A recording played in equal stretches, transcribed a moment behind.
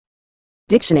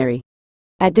Dictionary.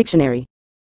 At dictionary.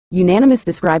 Unanimous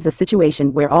describes a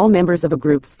situation where all members of a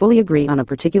group fully agree on a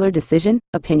particular decision,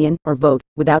 opinion, or vote,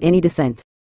 without any dissent.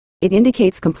 It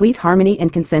indicates complete harmony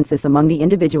and consensus among the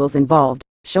individuals involved,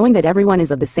 showing that everyone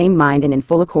is of the same mind and in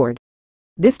full accord.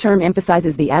 This term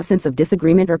emphasizes the absence of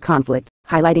disagreement or conflict,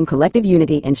 highlighting collective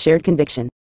unity and shared conviction.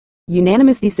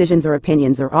 Unanimous decisions or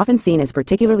opinions are often seen as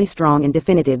particularly strong and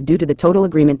definitive due to the total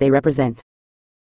agreement they represent.